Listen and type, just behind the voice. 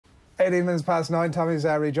18 minutes past 9. Tommy's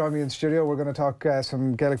rejoined me in studio. We're going to talk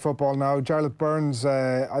some Gaelic football now. Jarlath Burns,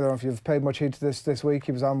 I don't know if you've paid much heed to this week.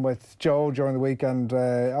 He was on with Joe during the week and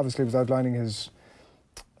obviously was outlining his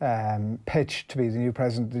pitch to be the new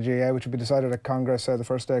president of the GAA, which will be decided at Congress, the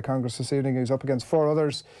first day of Congress this evening. He was up against 4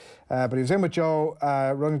 others, but he was in with Joe,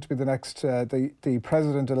 running to be the next, the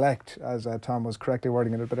president-elect, as Tom was correctly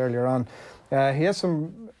wording it a bit earlier on. He has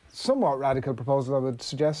some somewhat radical proposal, I would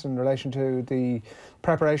suggest, in relation to the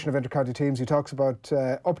preparation of inter-county teams. He talks about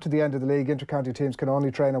up to the end of the league, inter-county teams can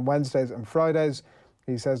only train on Wednesdays and Fridays.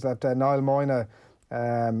 He says that Niall Moyna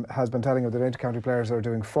has been telling him that inter-county players are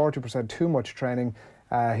doing 40% too much training.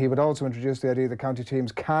 He would also introduce the idea that county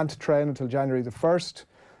teams can't train until January the 1st.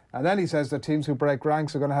 And then he says that teams who break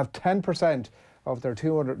ranks are going to have 10% of their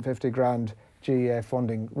 250 grand GAA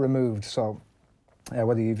funding removed. So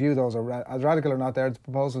whether you view those as radical or not, there are the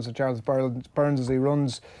proposals of Jarlath Burns as he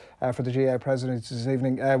runs for the GAA presidency this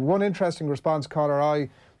evening. One interesting response caught our eye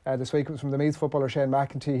this week was from the Meath footballer Shane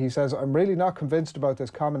McEntee. He says, "I'm really not convinced about this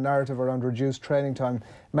common narrative around reduced training time.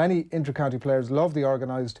 Many inter-county players love the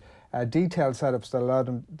organised, detailed setups that allow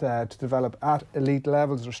them to develop at elite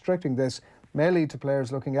levels. Restricting this may lead to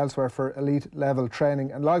players looking elsewhere for elite level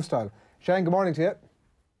training and lifestyle." Shane, good morning to you.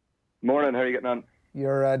 Morning, how are you getting on?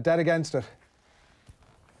 You're dead against it.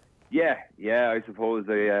 Yeah, I suppose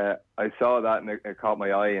I saw that and it caught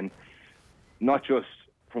my eye, and not just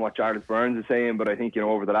from what Jarlath Burns is saying, but I think,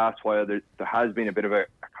 over the last while there has been a bit of a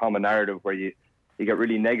common narrative where you get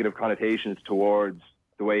really negative connotations towards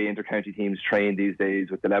the way inter-county teams train these days,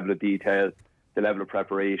 with the level of detail, the level of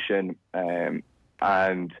preparation, and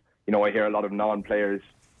I hear a lot of non-players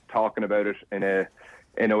talking about it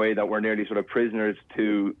in a way that we're nearly sort of prisoners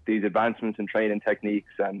to these advancements in training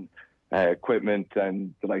techniques and equipment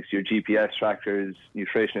and the likes of your GPS trackers,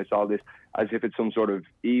 nutritionists, all this, as if it's some sort of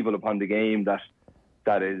evil upon the game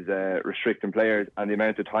that is restricting players and the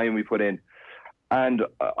amount of time we put in. And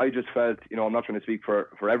I just felt, I'm not trying to speak for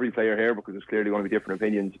every player here because there's clearly going to be different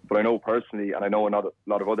opinions, but I know personally, and I know a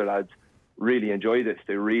lot of other lads really enjoy this.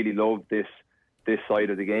 They really love this side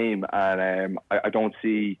of the game, and I don't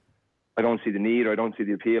see the need, or I don't see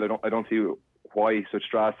the appeal. I don't see why such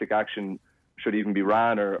drastic action should even be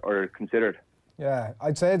ran or considered. Yeah,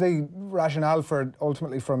 I'd say the rationale for it,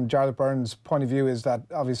 ultimately from Jarlath Burns' point of view, is that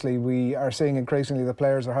obviously we are seeing increasingly the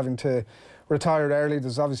players are having to retire early.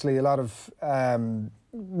 There's obviously a lot of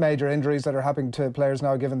major injuries that are happening to players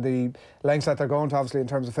now, given the lengths that they're going to, obviously, in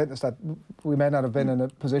terms of fitness, that we may not have been in a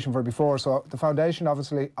position for before. So the foundation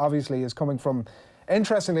obviously is coming from,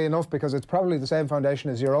 interestingly enough, because it's probably the same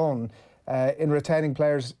foundation as your own, in retaining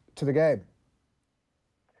players to the game.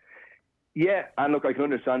 Yeah, and look, I can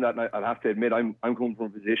understand that, and I'll have to admit, I'm coming from a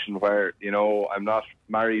position where I'm not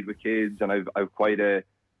married with kids, and I've quite a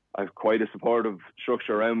supportive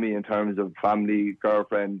structure around me in terms of family,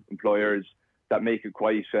 girlfriend, employers that make it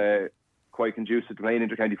quite conducive to playing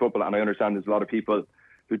inter-county football. And I understand there's a lot of people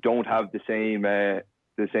who don't have the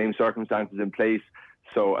same circumstances in place.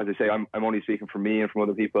 So as I say, I'm only speaking for me and from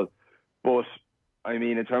other people. But I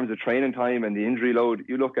mean, in terms of training time and the injury load,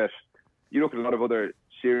 you look at a lot of other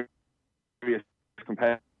serious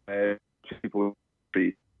competitive people,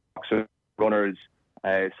 boxers, runners,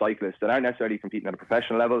 cyclists that aren't necessarily competing at a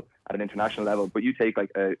professional level, at an international level, but you take like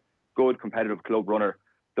a good competitive club runner,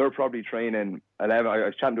 they're probably training 11. I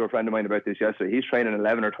was chatting to a friend of mine about this yesterday. He's training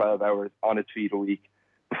 11 or 12 hours on his feet a week,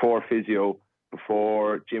 before physio,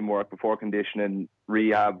 before gym work, before conditioning,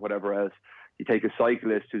 rehab, whatever else. You take a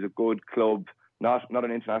cyclist who's a good club, not an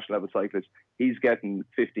international level cyclist, he's getting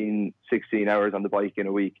 15, 16 hours on the bike in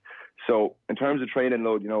a week. So in terms of training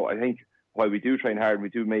load, I think while we do train hard and we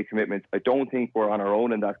do make commitments, I don't think we're on our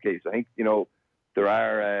own in that case. I think, there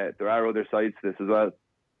are other sides to this as well.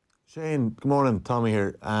 Shane, good morning, Tommy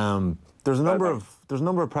here. There's a number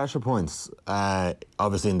of pressure points,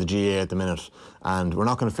 obviously in the GAA at the minute, and we're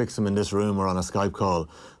not going to fix them in this room or on a Skype call.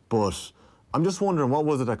 But I'm just wondering, what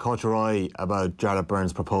was it that caught your eye about Jarlath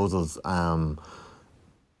Burns' proposals?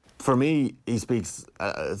 For me, he speaks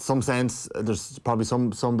some sense. There's probably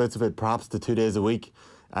some bits of it. Perhaps the 2 days a week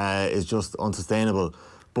is just unsustainable.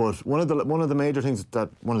 But one of the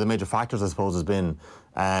major factors, I suppose, has been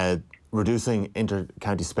reducing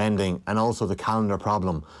inter-county spending and also the calendar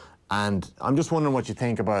problem. And I'm just wondering what you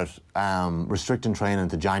think about restricting training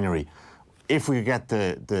to January. If we could get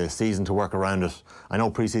the season to work around it, I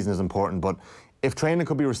know pre-season is important, but if training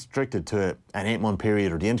could be restricted to an 8-month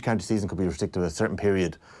period, or the inter-county season could be restricted to a certain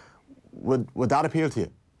period, would that appeal to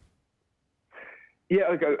you?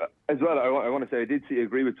 Yeah, as well, I want to say I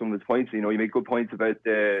agree with some of his points. You make good points about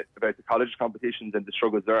the college competitions and the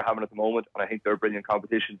struggles they're having at the moment, and I think they're brilliant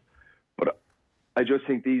competitions. But I just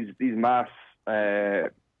think these mass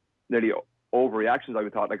nearly overreactions, I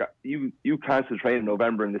would thought, like you cancel training in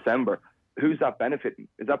November and December. Who's that benefiting?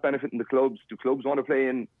 Is that benefiting the clubs? Do clubs want to play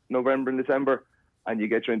in November and December, and you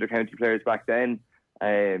get your inter-county players back then?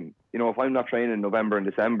 You know, if I'm not training in November and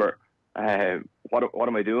December, what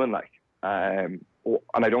am I doing? Like, and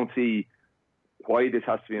I don't see why this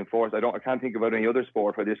has to be enforced. I can't think about any other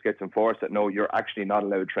sport where this gets enforced, that no, you're actually not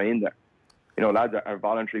allowed to train there. You know, lads are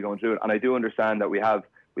voluntarily going through it, and I do understand that we have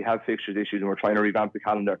fixtures issues and we're trying to revamp the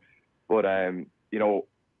calendar, but you know,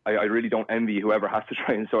 I really don't envy whoever has to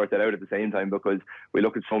try and sort that out at the same time, because we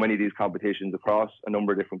look at so many of these competitions across a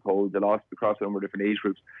number of different codes, across a number of different age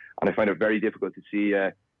groups, and I find it very difficult to see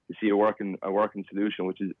a working solution,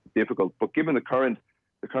 which is difficult. But given the current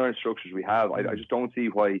structures we have, I just don't see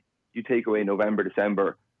why you take away November,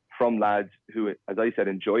 December from lads who, as I said,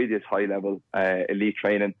 enjoy this high level elite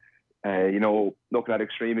training. You know, looking at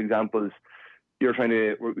extreme examples,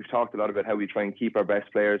 we've talked a lot about how we try and keep our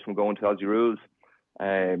best players from going to Aussie rules.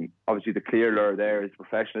 Obviously the clear lure there is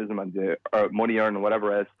professionalism and the money earning and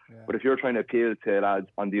whatever else. Yeah. But if you're trying to appeal to lads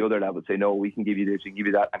on the other level, say, no, we can give you this, we can give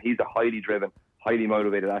you that, and he's a highly driven, highly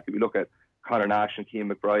motivated athlete. We look at Conor Nash and Cian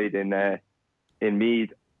McBride in Meath,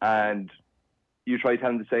 and you try to tell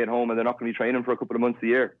them to stay at home and they're not going to be training for a couple of months a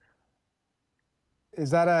year.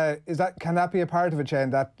 Can that be a part of it, Shane,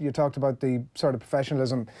 that you talked about the sort of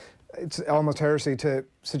professionalism? It's almost heresy to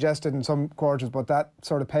suggest it in some quarters, but that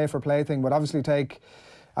sort of pay-for-play thing would obviously take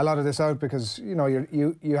a lot of this out, because, you know,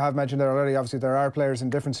 you have mentioned there already, obviously there are players in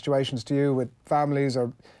different situations to you with families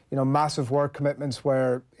or, you know, massive work commitments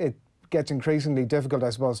where it gets increasingly difficult, I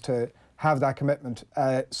suppose, to have that commitment.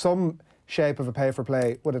 Some shape of a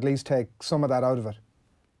pay-for-play would at least take some of that out of it.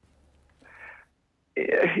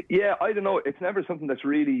 Yeah, I don't know. It's never something that's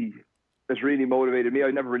really motivated me.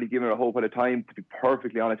 I've never really given it a whole lot of time, to be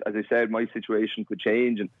perfectly honest. As I said, my situation could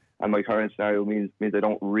change, and my current scenario means I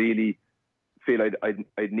don't really feel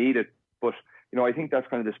I'd need it. But, you know, I think that's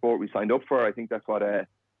kind of the sport we signed up for. I think that's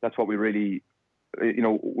what we really, you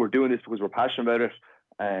know, we're doing this because we're passionate about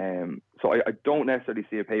it. So I don't necessarily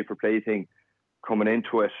see a pay-for-play thing coming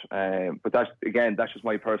into it. But that's just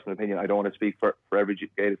my personal opinion. I don't want to speak for every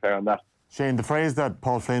Gaelic player on that. Shane, the phrase that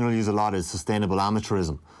Paul Flynn will use a lot is sustainable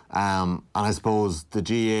amateurism. And I suppose the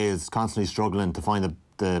GAA is constantly struggling to find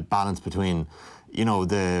the balance between, you know,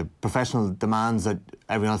 the professional demands that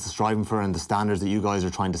everyone else is striving for and the standards that you guys are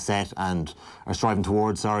trying to set and are striving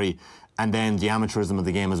towards, and then the amateurism of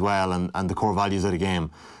the game as well, and the core values of the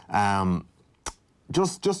game.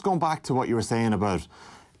 Just going back to what you were saying about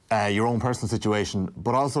your own personal situation,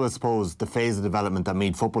 but also I suppose the phase of development that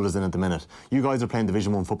Meath football is in at the minute. You guys are playing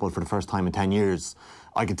Division 1 football for the first time in 10 years.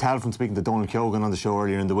 I could tell from speaking to Donald Keoghan on the show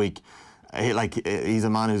earlier in the week, he's a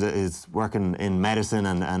man who's working in medicine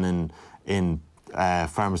and in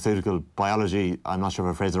pharmaceutical biology. I'm not sure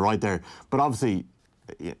if I phrased it right there, but obviously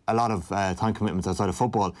a lot of time commitments outside of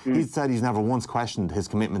football. He said he's never once questioned his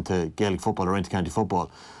commitment to Gaelic football or inter-county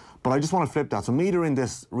football. But I just want to flip that. So Meath are in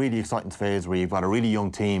this really exciting phase where you've got a really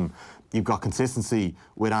young team, you've got consistency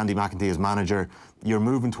with Andy McEntee as manager, you're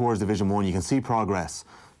moving towards Division 1, you can see progress.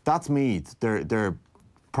 That's Meath. They're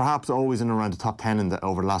perhaps always in and around the top 10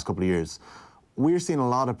 over the last couple of years. We're seeing a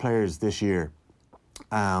lot of players this year,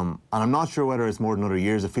 and I'm not sure whether it's more than other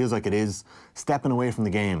years, it feels like it is, stepping away from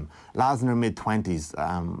the game. Lads in their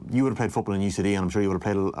mid-20s. You would have played football in UCD, and I'm sure you would have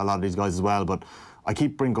played a lot of these guys as well, but I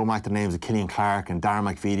keep going back to the names of Killian Clark and Darren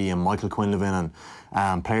McVeety and Michael Quinlivan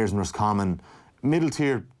and players in Roscommon,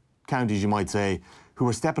 middle-tier counties, you might say, who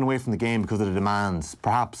are stepping away from the game because of the demands.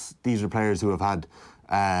 Perhaps these are players who have had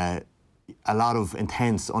a lot of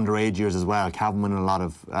intense underage years as well. Cavan winning a lot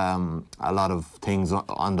of things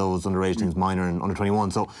on those underage things, minor and under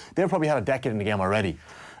 21. So they've probably had a decade in the game already.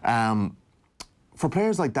 For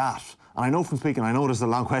players like that, and I know from speaking, I know this is a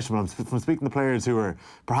long question, but from speaking to players who are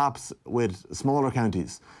perhaps with smaller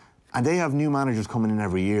counties, and they have new managers coming in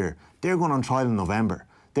every year, they're going on trial in November.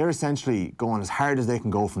 They're essentially going as hard as they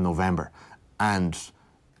can go from November. And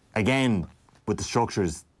again, with the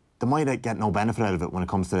structures, they might get no benefit out of it when it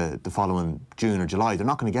comes to the following June or July. They're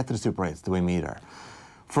not going to get to the Super 8s the way Meath are.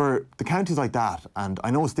 For the counties like that, and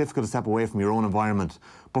I know it's difficult to step away from your own environment,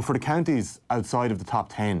 but for the counties outside of the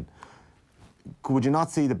top 10, would you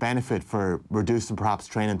not see the benefit for reducing perhaps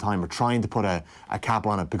training time or trying to put a cap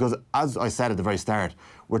on it? Because as I said at the very start,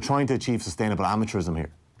 we're trying to achieve sustainable amateurism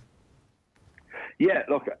here. Yeah,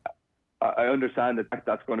 look, I understand that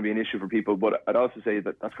that's going to be an issue for people, but I'd also say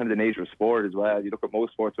that that's kind of the nature of sport as well. You look at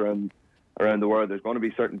most sports around the world, there's going to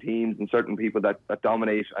be certain teams and certain people that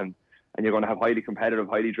dominate, and you're going to have highly competitive,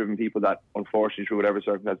 highly driven people that unfortunately through whatever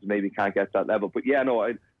circumstances maybe can't get to that level. But yeah, no,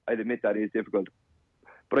 I'd admit that is difficult.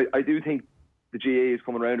 But I do think the GA is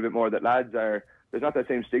coming around a bit more, that there's not that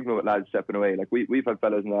same stigma with lads stepping away. Like we've had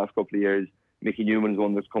fellas in the last couple of years. Mickey Newman's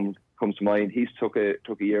one that comes to mind. He's took a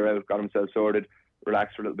year out, got himself sorted,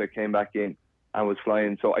 relaxed for a little bit, came back in and was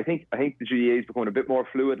flying. So I think the GA is becoming a bit more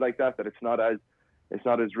fluid like that it's not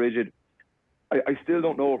as rigid. I still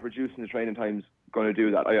don't know if reducing the training time's going to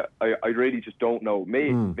do that. I really just don't know.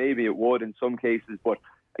 Maybe it would in some cases, but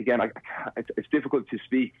again, it's difficult to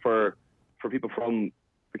speak for people from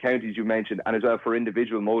the counties you mentioned, and as well for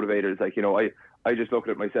individual motivators. Like, you know, I just look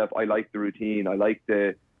at it myself. I like the routine. I like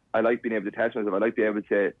being able to test myself. I like being able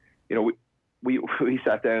to, you know, we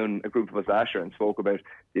sat down, a group of us last year, and spoke about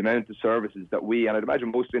the amount of services that and I'd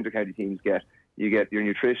imagine most inter-county teams get. You get your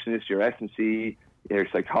nutritionist, your S&C, your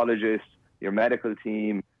psychologist, your medical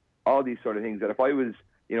team, all these sort of things that if I was,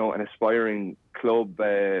 you know, an aspiring club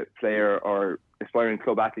player or aspiring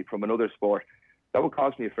club athlete from another sport, that would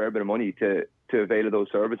cost me a fair bit of money to avail of those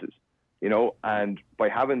services, you know. And by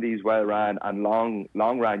having these well-ran and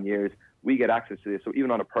long-ran years, we get access to this. So even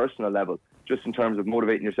on a personal level, just in terms of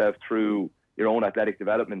motivating yourself through your own athletic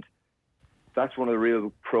development, that's one of the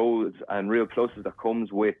real pros and real pluses that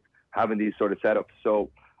comes with having these sort of setups. So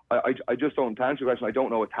I just don't, to answer your question, I don't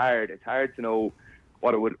know. It's hard to know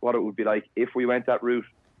what it would be like if we went that route.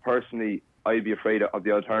 Personally, I'd be afraid of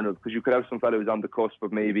the alternative, because you could have some fellow who's on the cusp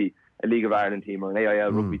of maybe a League of Ireland team or an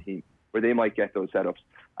AIL rugby team where they might get those setups.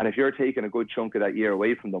 And if you're taking a good chunk of that year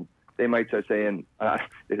away from them, they might start saying,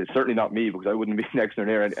 it's certainly not me, because I wouldn't be next or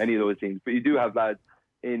near any of those teams. But you do have lads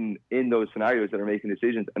in those scenarios that are making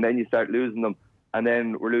decisions, and then you start losing them, and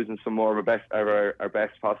then we're losing some more of our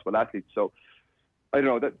best possible athletes. So I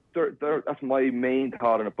don't know, that's my main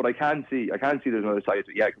thought on it. But I can see there's another side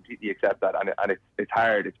to it. Yeah, I completely accept that, and it's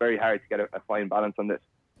hard. It's very hard to get a fine balance on this.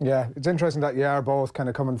 Yeah, it's interesting that you are both kind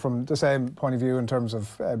of coming from the same point of view in terms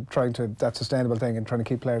of trying to, that sustainable thing and trying to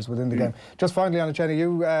keep players within the game. Just finally on it, Jenny,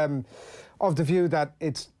 you of the view that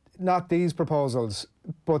it's not these proposals,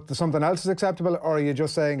 but something else is acceptable, or are you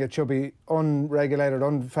just saying it should be unregulated,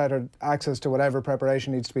 unfettered access to whatever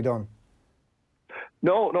preparation needs to be done?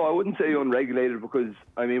 No, I wouldn't say unregulated, because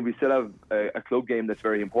I mean we still have a club game that's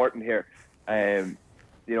very important here.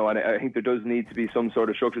 You know, and I think there does need to be some sort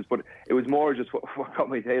of structures, but it was more just what got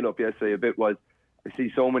my tail up yesterday a bit was I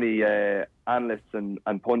see so many analysts and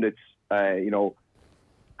pundits, you know,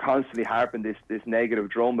 constantly harping this negative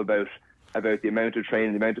drum about the amount of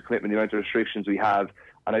training, the amount of commitment, the amount of restrictions we have,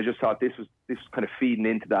 and I just thought this was kind of feeding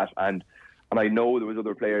into that, and I know there was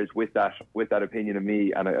other players with that opinion of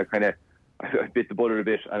me, and I kind of bit the bullet a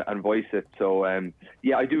bit and voice it. So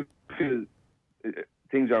yeah, I do feel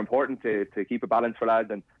things are important to keep a balance for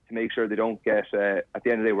lads, and to make sure they don't get at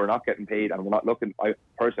the end of the day, we're not getting paid, and we're not looking.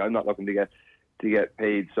 I'm not looking to get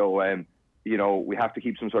paid. So you know, we have to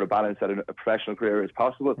keep some sort of balance that a professional career is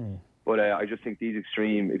possible. But I just think these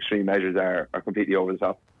extreme measures are completely over the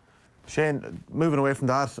top. Shane, moving away from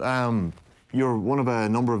that, you're one of a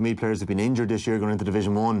number of Meath players who've been injured this year going into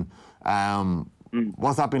Division 1.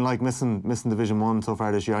 What's that been like, missing Division 1 so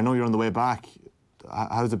far this year? I know you're on the way back.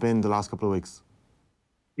 How's it been the last couple of weeks?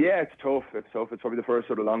 Yeah, it's tough. It's probably the first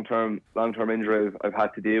sort of long-term injury I've had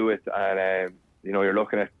to deal with, and you know, you're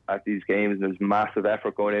looking at these games, and there's massive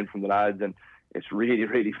effort going in from the lads, and it's really,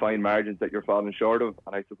 really fine margins that you're falling short of.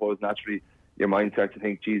 And I suppose naturally your mind starts to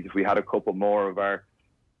think, geez, if we had a couple more of our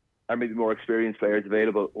maybe more experienced players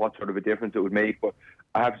available, what sort of a difference it would make. But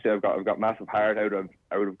I have to say I've got massive heart out of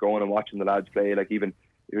going and watching the lads play. Like, even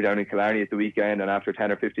you're down in Killarney at the weekend, and after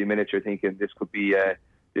 10 or 15 minutes you're thinking this could be a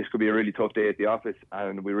really tough day at the office,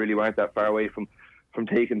 and we really weren't that far away from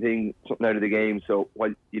taking something out of the game. So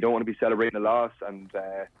while you don't want to be celebrating a loss, and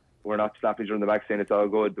we're not slapping each other on the back saying it's all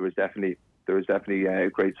good, there was definitely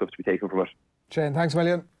great stuff to be taken from it. Shane, thanks a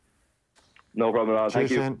million. No problem at all. Cheers,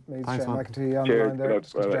 thank you. Shane. Shane McEntee on Cheers. the line there,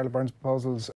 discussing Jarlath Burns' proposals.